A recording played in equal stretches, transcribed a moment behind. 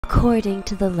According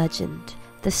to the legend,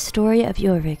 the story of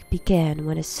Jorvik began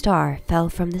when a star fell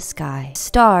from the sky. A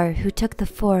star who took the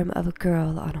form of a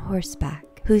girl on horseback,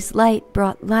 whose light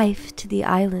brought life to the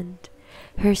island.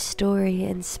 Her story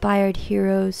inspired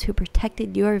heroes who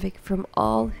protected Jorvik from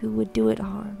all who would do it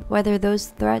harm, whether those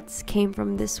threats came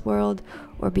from this world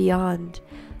or beyond.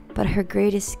 But her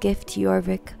greatest gift to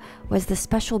Jorvik was the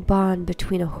special bond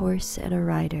between a horse and a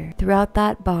rider. Throughout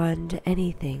that bond,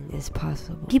 anything is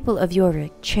possible. People of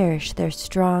Jorvik cherish their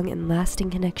strong and lasting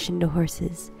connection to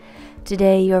horses.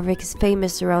 Today, Jorvik is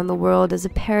famous around the world as a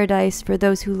paradise for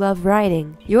those who love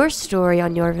riding. Your story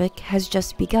on Jorvik has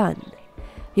just begun.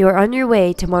 You are on your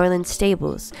way to Moorland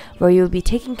Stables, where you will be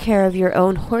taking care of your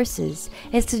own horses.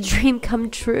 It's a dream come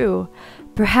true.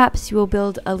 Perhaps you will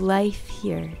build a life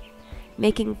here,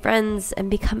 making friends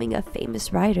and becoming a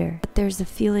famous rider. But there's a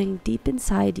feeling deep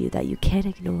inside you that you can't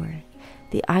ignore.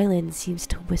 The island seems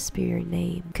to whisper your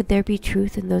name. Could there be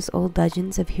truth in those old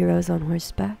legends of heroes on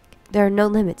horseback? There are no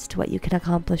limits to what you can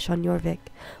accomplish on Jorvik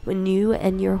when you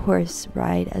and your horse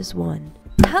ride as one.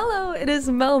 Hello, it is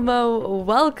Melmo.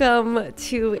 Welcome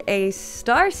to a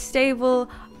Star Stable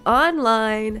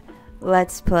online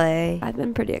Let's Play. I've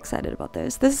been pretty excited about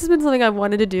this. This has been something I've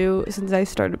wanted to do since I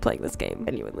started playing this game,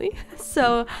 genuinely.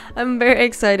 So I'm very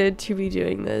excited to be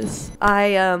doing this. I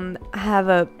have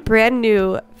a brand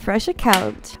new, fresh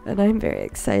account, and I'm very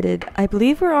excited. I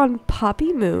believe we're on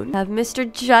Poppy Moon. I have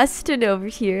Mr. Justin over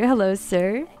here. Hello,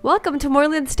 sir. Welcome to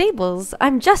Moorland Stables.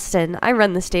 I'm Justin. I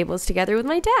run the stables together with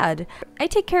my dad. I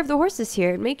take care of the horses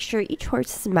here and make sure each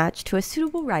horse is matched to a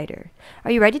suitable rider. Are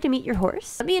you ready to meet your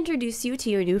horse? Let me introduce you to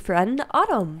your new friend,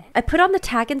 Autumn. I put on the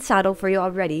tack and saddle for you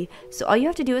already, so all you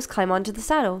have to do is climb onto the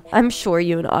saddle. I'm sure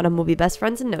you and Autumn will be best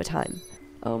friends in no time.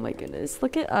 Oh my goodness,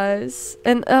 look at us.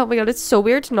 And oh my god, it's so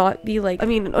weird to not be like, I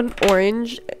mean, an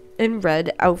orange and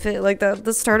red outfit. Like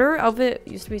the starter outfit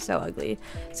used to be so ugly.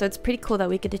 So it's pretty cool that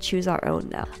we get to choose our own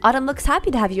now. Autumn looks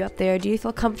happy to have you up there. Do you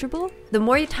feel comfortable? The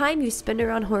more time you spend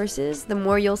around horses, the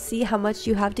more you'll see how much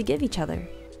you have to give each other.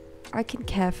 I can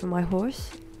care for my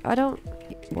horse. I don't...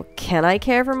 Well, can I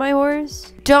care for my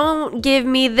horse? Don't give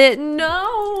me the...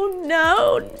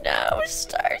 No,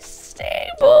 Star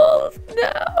Stables.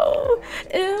 No.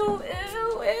 Ew.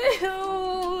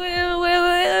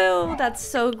 That's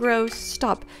so gross.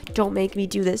 Stop. Don't make me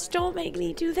do this. Don't make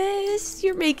me do this.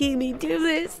 You're making me do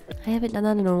this. I haven't done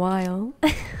that in a while.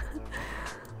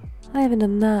 I haven't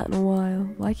done that in a while.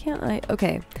 Why can't I?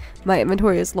 Okay, my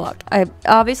inventory is locked. I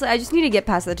just need to get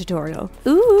past the tutorial.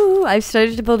 Ooh, I've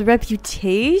started to build a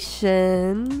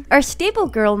reputation. Our stable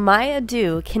girl, Maya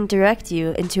Du, can direct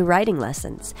you into riding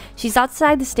lessons. She's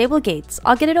outside the stable gates.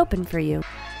 I'll get it open for you.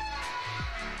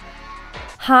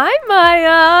 Hi,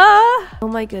 Maya! Oh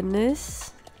my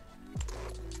goodness.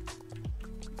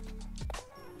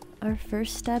 Our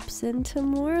first steps into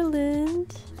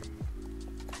Moorland.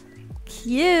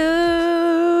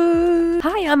 Cute.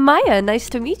 Hi, I'm Maya. Nice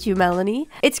to meet you, Melanie.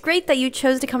 It's great that you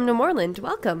chose to come to Moorland.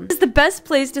 Welcome. It's the best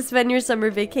place to spend your summer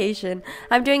vacation.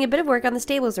 I'm doing a bit of work on the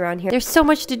stables around here. There's so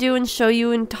much to do and show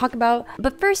you and talk about.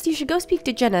 But first, you should go speak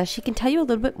to Jenna. She can tell you a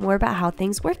little bit more about how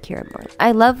things work here at Moorland.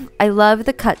 I love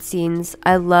the cutscenes.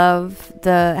 I love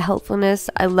the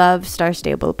helpfulness. I love Star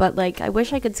Stable, but like, I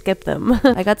wish I could skip them.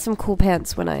 I got some cool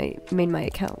pants when I made my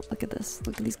account. Look at this.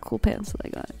 Look at these cool pants that I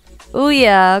got. Oh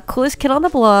yeah, coolest kid on the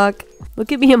block.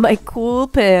 Look at me in my cool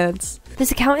pants.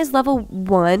 This account is level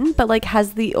 1, but like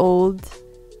has the old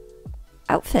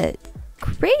outfit.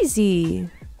 Crazy.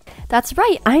 That's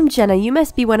right, I'm Jenna. You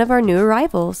must be one of our new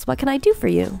arrivals. What can I do for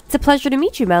you? It's a pleasure to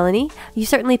meet you, Melanie. You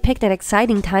certainly picked an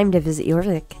exciting time to visit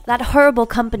Jorvik. That horrible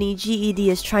company GED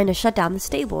is trying to shut down the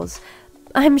stables.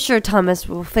 I'm sure Thomas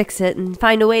will fix it and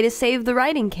find a way to save the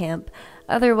riding camp.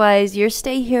 Otherwise, your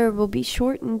stay here will be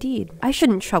short indeed. I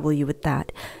shouldn't trouble you with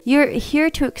that. You're here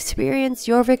to experience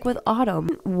Jorvik with Autumn.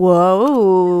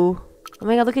 Whoa. Oh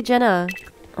my god, look at Jenna.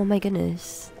 Oh my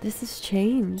goodness. This has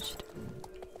changed.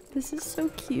 This is so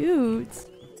cute.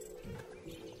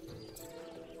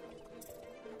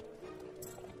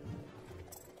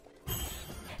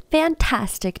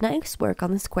 Fantastic, nice work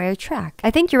on the square track. I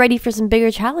think you're ready for some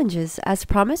bigger challenges. As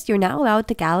promised, you're now allowed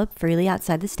to gallop freely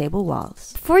outside the stable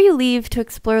walls. Before you leave to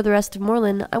explore the rest of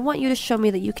Moorland, I want you to show me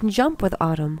that you can jump with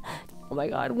Autumn. Oh my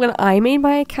god, when I made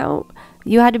my account,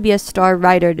 you had to be a star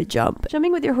rider to jump.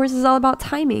 Jumping with your horse is all about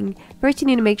timing. First, you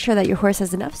need to make sure that your horse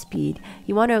has enough speed.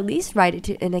 You want to at least ride it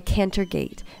in a canter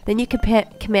gait. Then you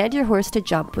command your horse to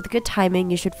jump. With good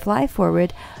timing, you should fly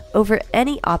forward over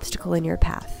any obstacle in your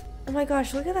path. Oh my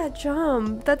gosh, look at that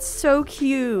jump. That's so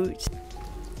cute.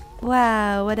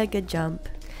 Wow, what a good jump.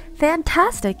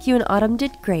 Fantastic! You and Autumn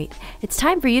did great. It's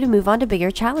time for you to move on to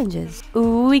bigger challenges.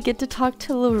 Ooh, we get to talk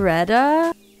to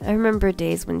Loretta. I remember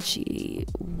days when she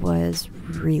was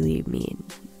really mean.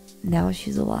 Now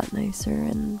she's a lot nicer,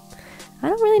 and I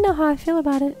don't really know how I feel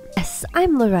about it. Yes,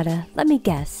 I'm Loretta. Let me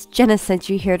guess. Jenna sent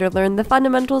you here to learn the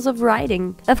fundamentals of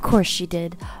riding. Of course she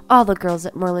did. All the girls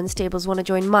at Moreland Stables want to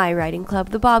join my riding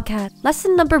club, the Bobcat.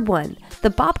 Lesson number 1.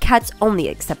 The Bobcats only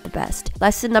accept the best.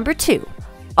 Lesson number 2.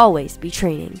 Always be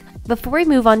training. Before we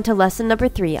move on to lesson number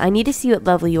 3, I need to see what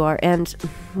level you are, and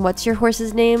what's your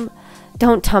horse's name?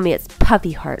 Don't tell me it's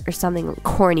Puffy Heart or something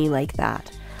corny like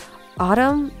that.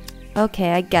 Autumn?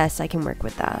 Okay, I guess I can work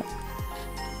with that.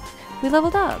 We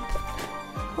leveled up.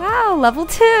 Wow, level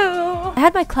 2! I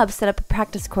had my club set up a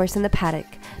practice course in the paddock.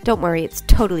 Don't worry, it's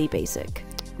totally basic.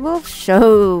 We'll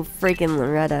show freaking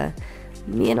Loretta.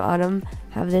 Me and Autumn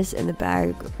have this in the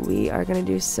bag. We are gonna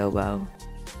do so well.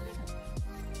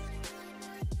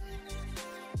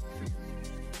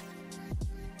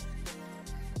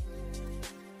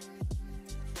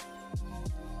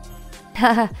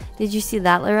 Haha, did you see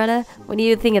that, Loretta? What do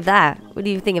you think of that? What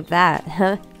do you think of that,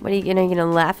 huh? What are you gonna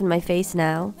laugh in my face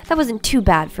now? That wasn't too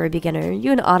bad for a beginner.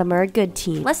 You and Autumn are a good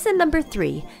team. Lesson number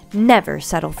 3. Never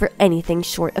settle for anything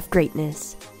short of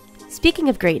greatness. Speaking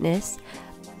of greatness,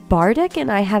 Bardic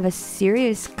and I have a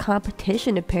serious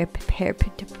competition to prepare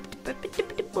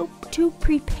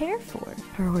for.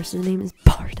 Her horse's name is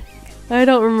Bardic. I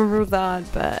don't remember that,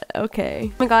 but okay.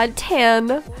 Oh my god,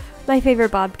 Tan! My favorite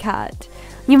Bobcat.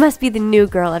 You must be the new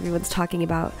girl everyone's talking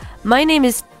about. My name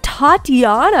is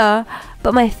Tatiana,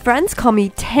 but my friends call me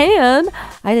Tan.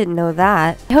 I didn't know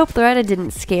that. I hope Loretta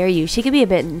didn't scare you. She can be a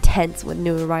bit intense with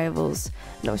new arrivals.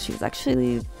 No, she was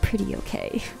actually pretty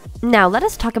okay. Now, let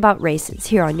us talk about races.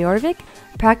 Here on Jorvik,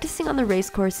 practicing on the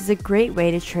race course is a great way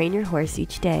to train your horse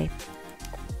each day.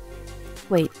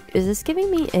 Wait, is this giving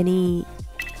me any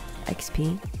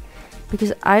XP?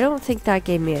 Because I don't think that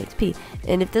gave me XP.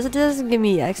 And if this doesn't give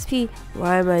me XP,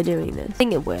 why am I doing this? I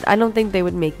think it would. I don't think they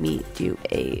would make me do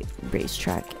a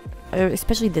racetrack,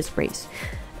 especially this race,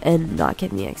 and not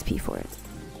give me XP for it.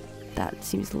 That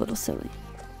seems a little silly.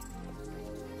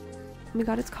 Oh my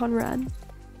god, it's Conrad.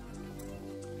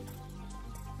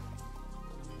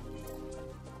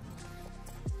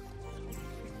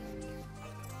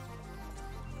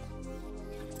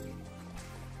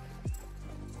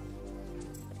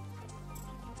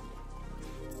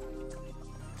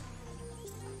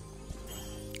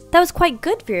 That was quite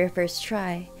good for your first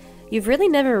try. You've really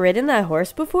never ridden that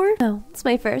horse before? No, it's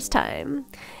my first time.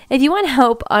 If you want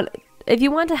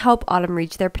to help Autumn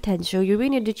reach their potential, you really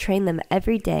need to train them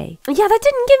every day. Yeah, that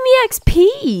didn't give me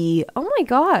XP. Oh my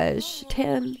gosh,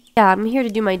 Tan. Yeah, I'm here to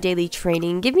do my daily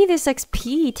training. Give me this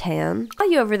XP, Tan. I saw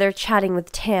you over there chatting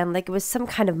with Tan like it was some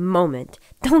kind of moment.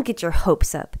 Don't get your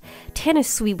hopes up. Tan is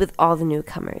sweet with all the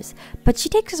newcomers, but she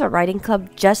takes our riding club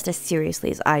just as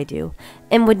seriously as I do,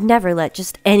 and would never let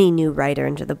just any new rider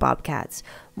into the Bobcats.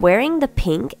 Wearing the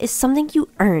pink is something you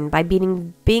earn by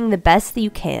being the best that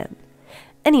you can.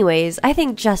 Anyways, I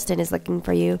think Justin is looking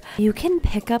for you. You can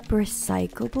pick up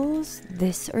recyclables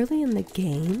this early in the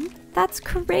game? That's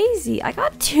crazy. I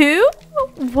got 2?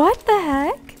 What the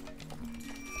heck?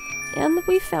 And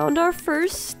we found our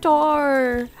first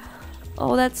star.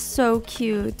 Oh, that's so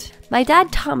cute. My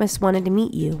dad Thomas wanted to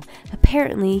meet you.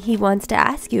 Apparently, he wants to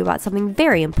ask you about something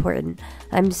very important.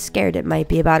 I'm scared it might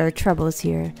be about our troubles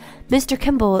here. Mr.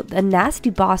 Kimball, the nasty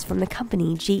boss from the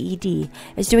company, GED,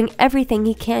 is doing everything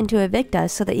he can to evict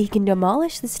us so that he can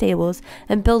demolish the stables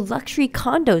and build luxury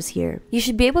condos here. You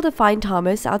should be able to find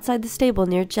Thomas outside the stable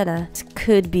near Jenna. This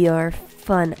could be our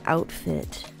fun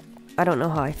outfit. I don't know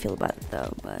how I feel about it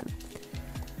though, but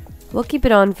we'll keep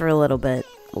it on for a little bit.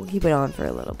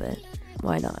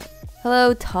 Why not?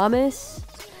 Hello, Thomas?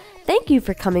 Thank you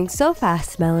for coming so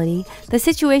fast, Melanie. The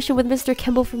situation with Mr.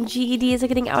 Kimball from GED is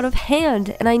getting out of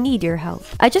hand, and I need your help.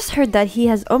 I just heard that he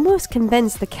has almost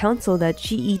convinced the council that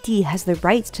GED has the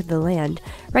rights to the land.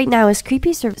 Right now, his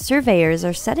creepy surveyors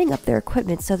are setting up their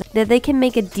equipment so that they can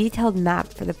make a detailed map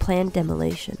for the planned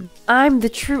demolition. I'm the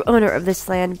true owner of this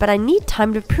land, but I need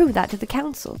time to prove that to the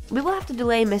council. We will have to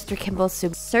delay Mr. Kimball's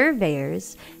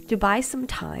surveyors to buy some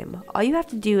time. All you have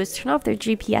to do is turn off their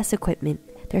GPS equipment.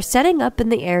 They're setting up in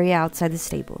the area outside the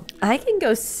stable. I can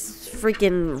go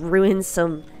freaking ruin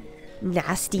some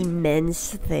nasty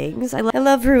men's things. I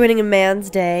love ruining a man's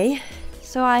day,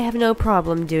 so I have no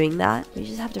problem doing that. We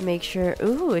just have to make sure,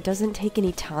 ooh, it doesn't take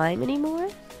any time anymore.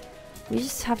 We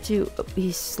just have to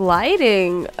be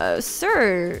sliding,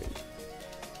 sir.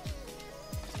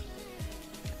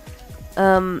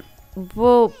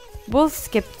 We'll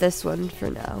skip this one for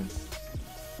now.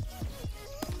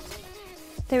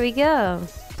 There we go.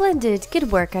 Splendid. Good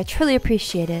work. I truly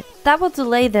appreciate it. That will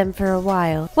delay them for a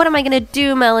while. What am I gonna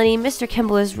do, Melanie? Mr.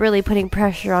 Kimball is really putting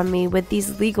pressure on me with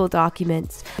these legal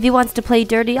documents. If he wants to play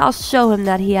dirty, I'll show him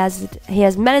that he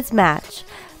has met his match.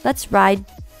 Let's ride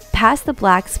past the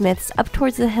blacksmiths up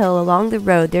towards the hill. Along the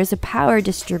road, there's a power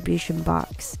distribution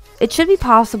box. It should be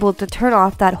possible to turn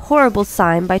off that horrible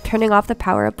sign by turning off the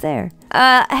power up there.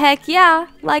 Heck yeah.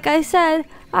 Like I said,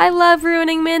 I love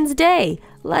ruining men's day.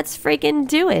 Let's freaking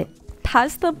do it.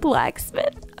 Past the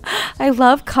blacksmith. I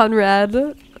love Conrad.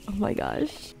 Oh my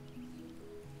gosh.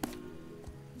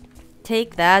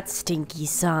 Take that stinky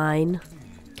sign.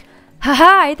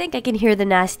 Haha, I think I can hear the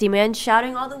nasty man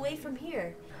shouting all the way from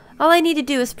here. All I need to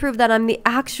do is prove that I'm the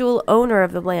actual owner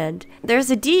of the land.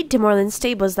 There's a deed to Moreland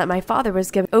Stables that my father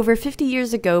was given over 50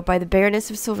 years ago by the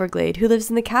Baroness of Silverglade, who lives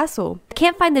in the castle. I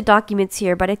can't find the documents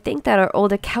here, but I think that our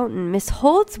old accountant, Miss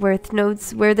Holdsworth,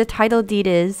 knows where the title deed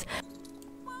is.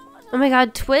 Oh my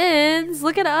god, twins!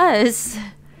 Look at us!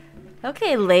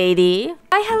 Okay, lady.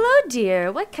 Hi, hello,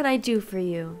 dear. What can I do for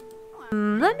you?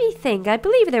 Let me think. I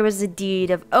believe there was a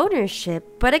deed of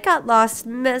ownership, but it got lost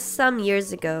some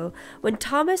years ago when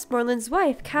Thomas Moreland's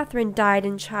wife, Catherine, died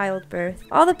in childbirth.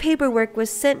 All the paperwork was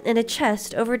sent in a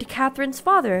chest over to Catherine's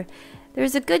father.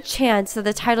 There's a good chance that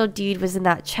the title deed was in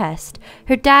that chest.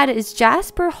 Her dad is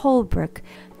Jasper Holbrook.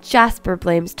 Jasper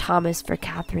blames Thomas for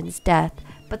Catherine's death,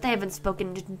 but they haven't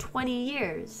spoken in 20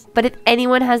 years. But if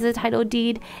anyone has the title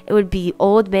deed, it would be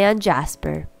old man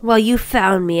Jasper. Well, you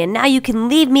found me, and now you can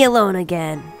leave me alone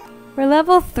again. We're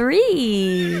level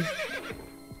 3.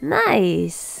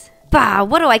 Nice. Bah,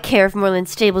 what do I care if Moreland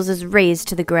Stables is razed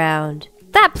to the ground?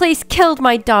 That place killed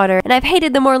my daughter, and I've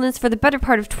hated the Morelands for the better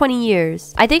part of 20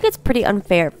 years. I think it's pretty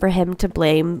unfair for him to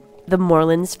blame the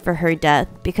Morelands for her death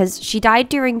because she died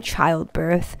during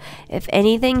childbirth. If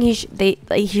anything, he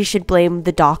should blame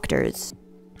the doctors.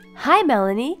 Hi,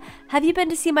 Melanie. Have you been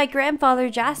to see my grandfather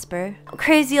Jasper?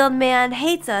 Crazy old man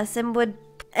hates us and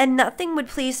nothing would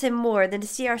please him more than to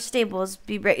see our stables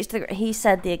be raised. He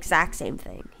said the exact same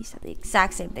thing. He said the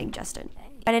exact same thing, Justin.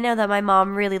 But I know that my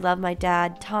mom really loved my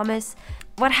dad, Thomas.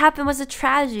 What happened was a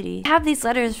tragedy. I have these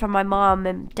letters from my mom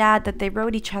and dad that they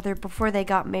wrote each other before they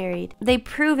got married. They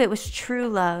prove it was true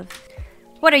love.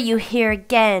 What are you here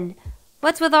again?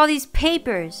 What's with all these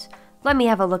papers? Let me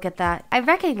have a look at that. I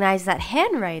recognize that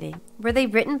handwriting. Were they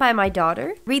written by my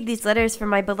daughter? Read these letters from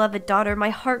my beloved daughter. My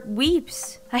heart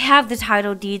weeps. I have the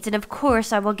title deeds, and of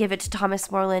course I will give it to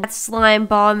Thomas Moreland. That slime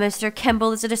ball, Mr.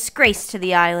 Kimball, is a disgrace to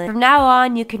the island. From now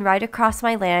on, you can ride across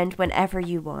my land whenever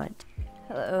you want.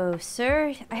 Hello,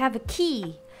 sir. I have a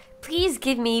key. Please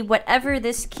give me whatever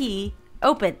this key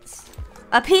opens.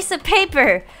 A piece of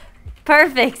paper!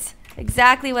 Perfect.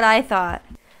 Exactly what I thought.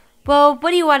 Well,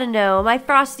 what do you want to know? My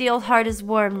frosty old heart is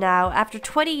warm now. After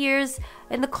 20 years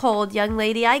in the cold, young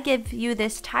lady, I give you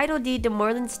this title deed to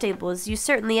Moreland Stables. You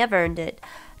certainly have earned it.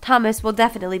 Thomas will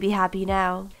definitely be happy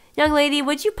now. Young lady,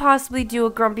 would you possibly do a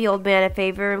grumpy old man a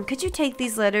favor? And could you take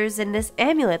these letters and this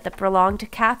amulet that belonged to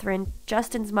Catherine,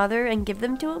 Justin's mother, and give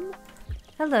them to him?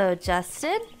 Hello,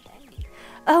 Justin.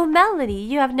 Oh, Melanie,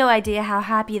 you have no idea how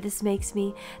happy this makes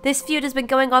me. This feud has been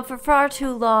going on for far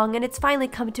too long, and it's finally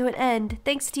come to an end,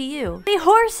 thanks to you. The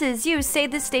horses! You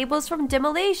saved the stables from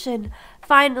demolition.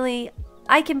 Finally,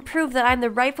 I can prove that I'm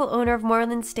the rightful owner of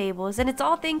Moreland Stables, and it's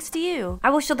all thanks to you. I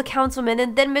will show the councilman,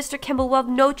 and then Mr. Kimball will have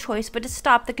no choice but to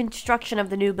stop the construction of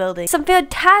the new building. Some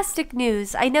fantastic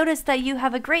news! I noticed that you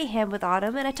have a great hand with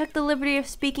Autumn, and I took the liberty of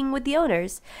speaking with the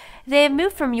owners. They have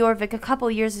moved from Jorvik a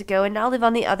couple years ago and now live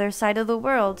on the other side of the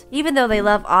world. Even though they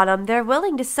love Autumn, they're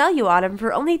willing to sell you Autumn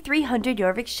for only 300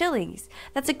 Jorvik shillings.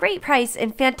 That's a great price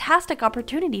and fantastic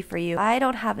opportunity for you. I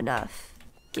don't have enough.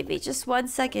 Give me just 1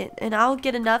 second and I'll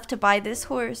get enough to buy this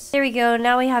horse. There we go.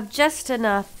 Now we have just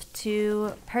enough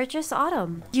to purchase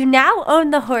Autumn. You now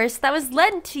own the horse that was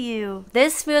lent to you.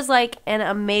 This feels like an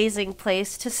amazing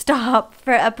place to stop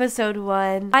for episode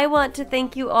 1. I want to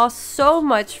thank you all so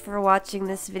much for watching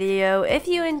this video. If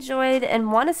you enjoyed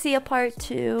and want to see a part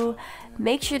 2,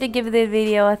 make sure to give the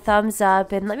video a thumbs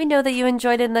up and let me know that you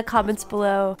enjoyed it in the comments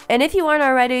below. And if you aren't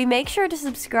already, make sure to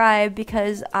subscribe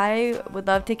because I would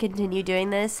love to continue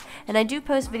doing this. And I do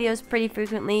post videos pretty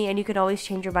frequently and you can always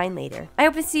change your mind later. I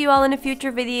hope to see you all in a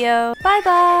future video. Bye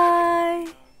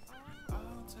bye!